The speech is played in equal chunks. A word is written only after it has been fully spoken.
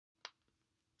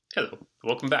Hello,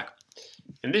 welcome back.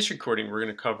 In this recording, we're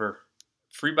going to cover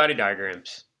free body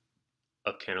diagrams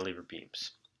of cantilever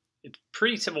beams. It's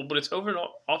pretty simple, but it's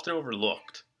often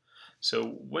overlooked. So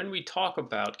when we talk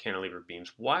about cantilever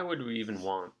beams, why would we even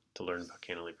want to learn about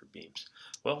cantilever beams?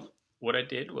 Well, what I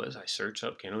did was I searched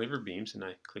up cantilever beams and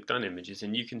I clicked on images,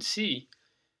 and you can see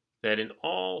that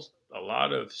a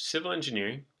lot of civil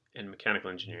engineering and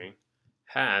mechanical engineering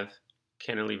have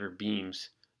cantilever beams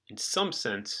in some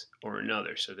sense or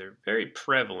another. So they're very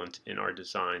prevalent in our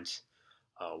designs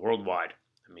worldwide.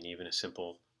 I mean, even a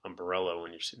simple umbrella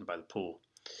when you're sitting by the pool.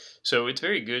 So it's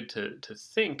very good to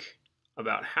think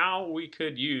about how we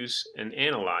could use and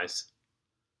analyze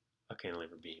a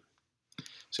cantilever beam.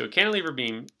 So a cantilever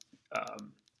beam,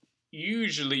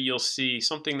 usually you'll see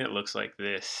something that looks like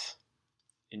this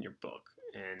in your book.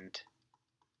 And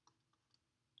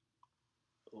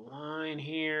a line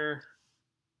here,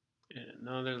 and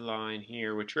another line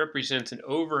here, which represents an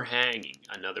overhanging.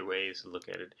 Another way is to look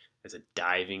at it as a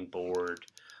diving board,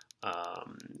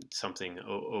 something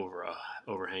over a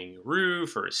overhanging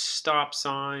roof, or a stop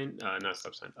sign, not a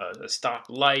stop sign, a stop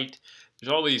light.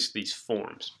 There's all these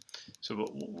forms. So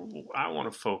what I want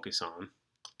to focus on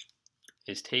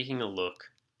is taking a look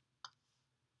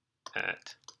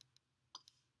at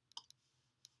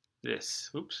this.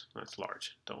 Oops, that's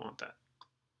large. Don't want that.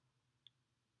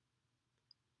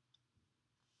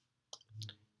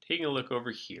 Taking a look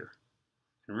over here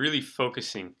and really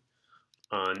focusing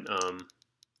on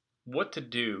what to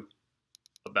do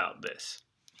about this.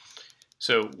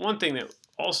 So one thing that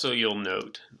also you'll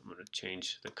note, I'm going to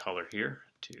change the color here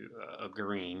to a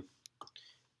green,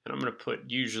 and I'm going to put,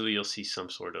 usually you'll see some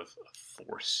sort of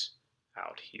force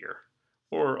out here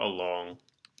or along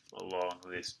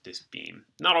this beam.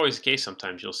 Not always the case.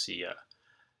 Sometimes you'll see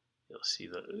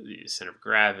the center of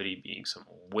gravity being some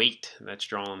weight that's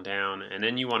drawn down, and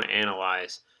then you want to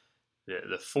analyze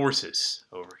the forces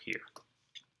over here.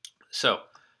 So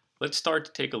let's start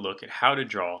to take a look at how to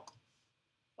draw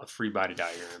a free body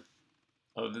diagram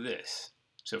of this.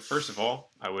 So first of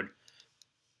all,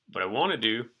 what I want to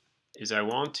do is I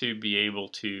want to be able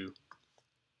to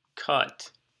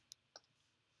cut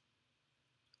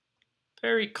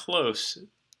very close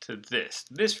to this.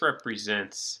 This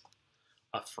represents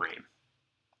a frame.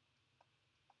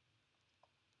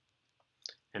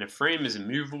 And a frame is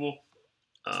immovable,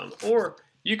 or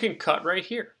you can cut right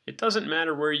here. It doesn't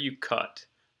matter where you cut,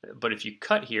 but if you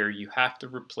cut here, you have to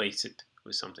replace it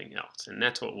with something else, and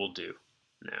that's what we'll do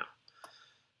now.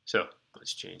 So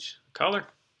let's change the color,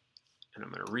 and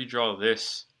I'm going to redraw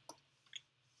this.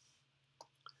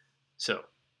 So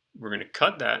we're going to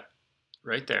cut that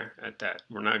right there at that.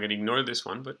 We're not going to ignore this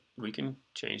one, but we can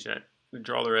change that and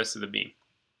draw the rest of the beam.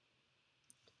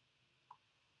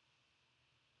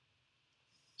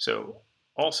 So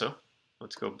also,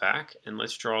 let's go back and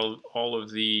let's draw all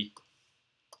of the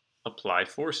applied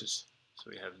forces.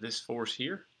 So we have this force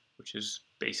here, which is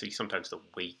basically sometimes the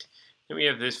weight. And we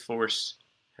have this force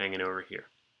hanging over here.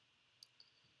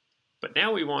 But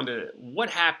now we want to, what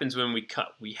happens when we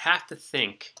cut? We have to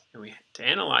think, and to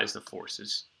analyze the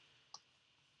forces,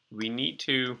 we need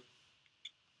to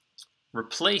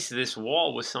replace this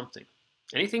wall with something.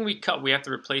 Anything we cut, we have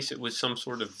to replace it with some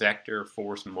sort of vector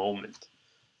force moment.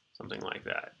 Something like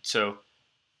that. So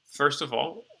first of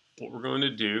all, what we're going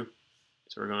to do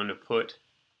is we're going to put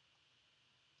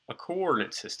a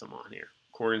coordinate system on here.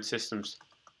 Coordinate systems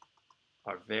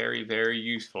are very, very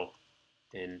useful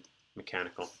in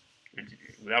mechanical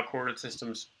engineering. Without coordinate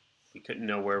systems, we couldn't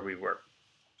know where we were.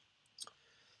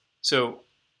 So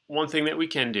one thing that we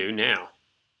can do now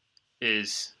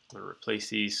is I'm going to replace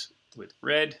these with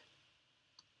red.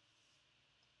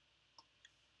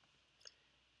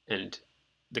 And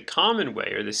the common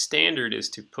way, or the standard, is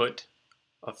to put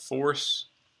a force,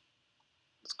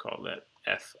 let's call that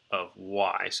F of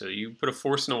Y. So you put a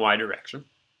force in a Y direction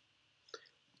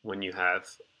when you have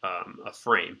a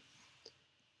frame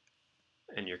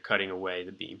and you're cutting away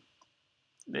the beam.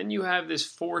 Then you have this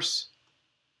force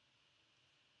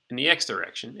in the X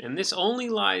direction, and this only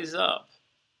lies up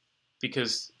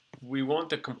because we want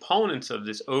the components of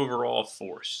this overall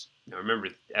force. Now remember,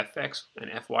 Fx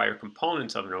and Fy are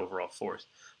components of an overall force.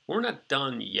 We're not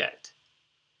done yet.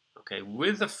 Okay,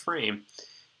 with the frame,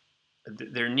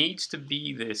 there needs to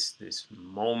be this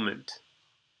moment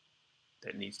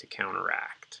that needs to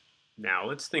counteract. Now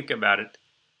let's think about it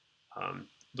a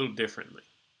little differently.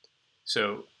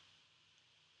 So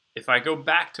if I go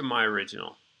back to my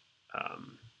original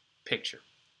picture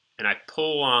and I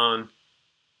pull on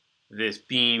this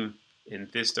beam in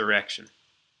this direction,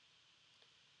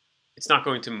 it's not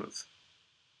going to move.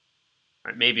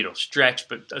 Right, maybe it'll stretch,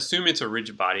 but assume it's a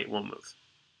rigid body, it won't move.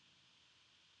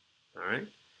 All right.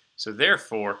 So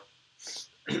therefore,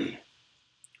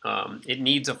 it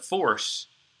needs a force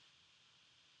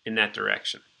in that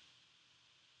direction.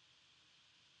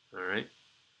 All right.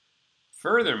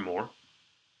 Furthermore,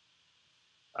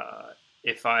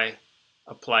 if I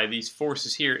apply these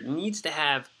forces here, it needs to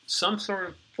have some sort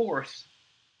of force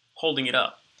holding it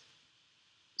up.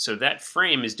 So that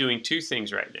frame is doing two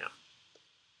things right now.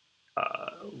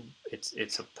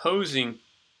 It's opposing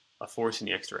a force in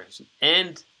the x direction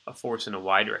and a force in the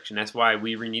y direction. That's why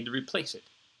we need to replace it.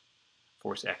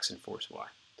 Force x and force y.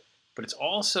 But it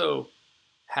also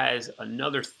has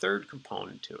another third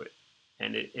component to it,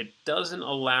 and it doesn't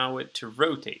allow it to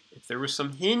rotate. If there was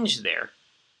some hinge there,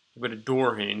 with a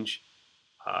door hinge,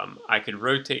 I could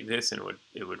rotate this and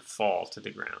it would fall to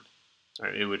the ground.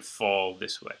 Right? It would fall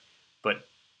this way. But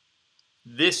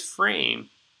this frame,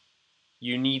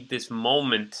 you need this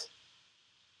moment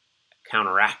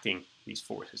counteracting these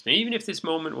forces. Now, even if this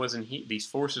moment wasn't these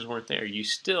forces weren't there, you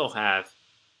still have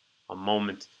a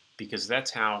moment, because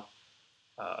that's how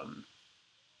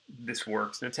this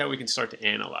works. That's how we can start to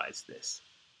analyze this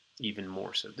even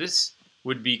more. So this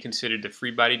would be considered the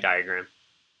free body diagram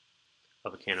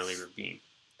of a cantilever beam.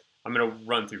 I'm going to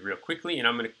run through real quickly, and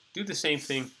I'm going to do the same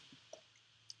thing,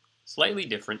 slightly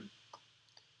different,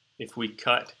 if we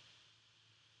cut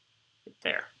it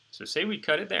there. So say we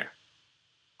cut it there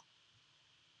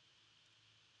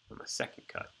on my second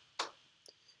cut.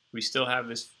 We still have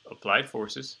this applied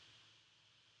forces.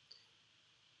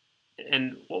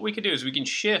 And what we can do is we can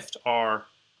shift our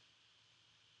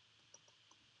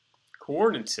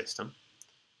coordinate system,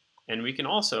 and we can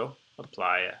also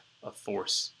apply a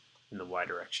force in the y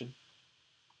direction,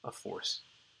 a force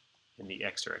in the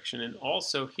x direction, and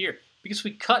also here, because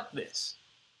we cut this.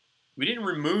 We didn't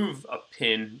remove a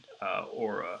pin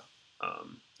or a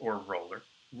roller.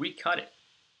 We cut it.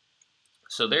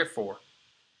 So therefore,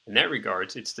 in that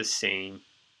regards, it's the same.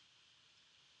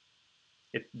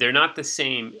 They're not the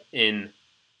same in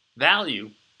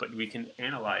value, but we can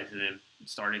analyze them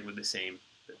starting with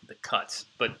the cuts.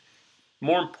 But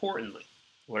more importantly,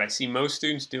 what I see most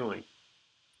students doing,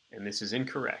 and this is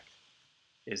incorrect,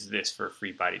 is this for a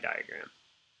free body diagram.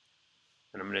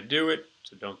 And I'm going to do it,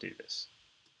 so don't do this.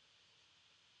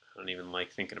 I don't even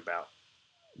like thinking about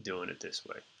doing it this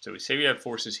way. So we say we have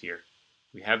forces here.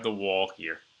 We have the wall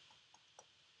here.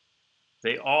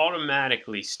 They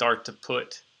automatically start to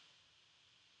put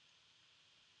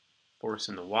force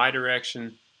in the y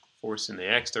direction, force in the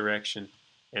x direction,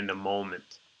 and the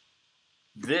moment.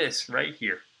 This right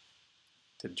here,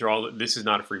 to draw, this is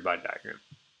not a free body diagram.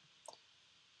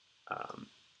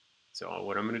 So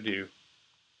what I'm going to do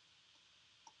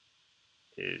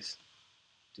is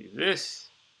do this,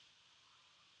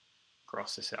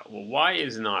 cross this out. Well, why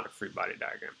is not a free body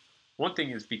diagram? One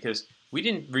thing is because we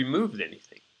didn't remove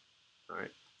anything. All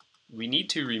right, we need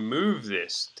to remove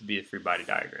this to be a free body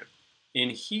diagram. In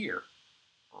here,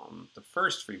 on the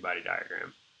first free body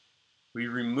diagram, we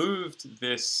removed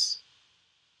this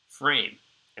frame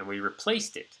and we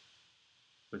replaced it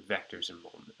with vectors and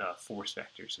moment, force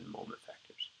vectors and moment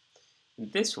vectors. In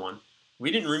this one,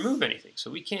 we didn't remove anything, so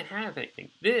we can't have anything.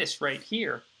 This right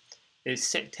here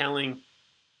is telling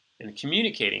and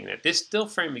communicating that this still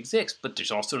frame exists, but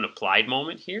there's also an applied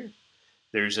moment here.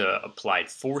 There's a applied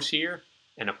force here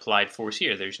and applied force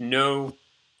here. There's no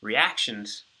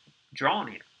reactions drawn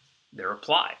here. They're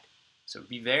applied. So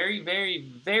be very, very,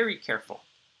 very careful.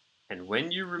 And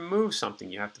when you remove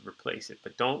something, you have to replace it.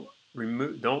 But don't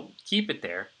keep it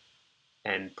there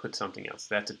and put something else.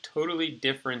 That's a totally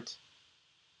different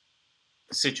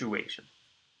situation.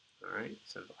 All right.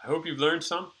 So I hope you've learned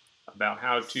some about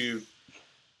how to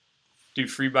do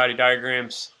free body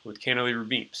diagrams with cantilever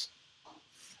beams.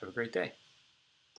 Have a great day.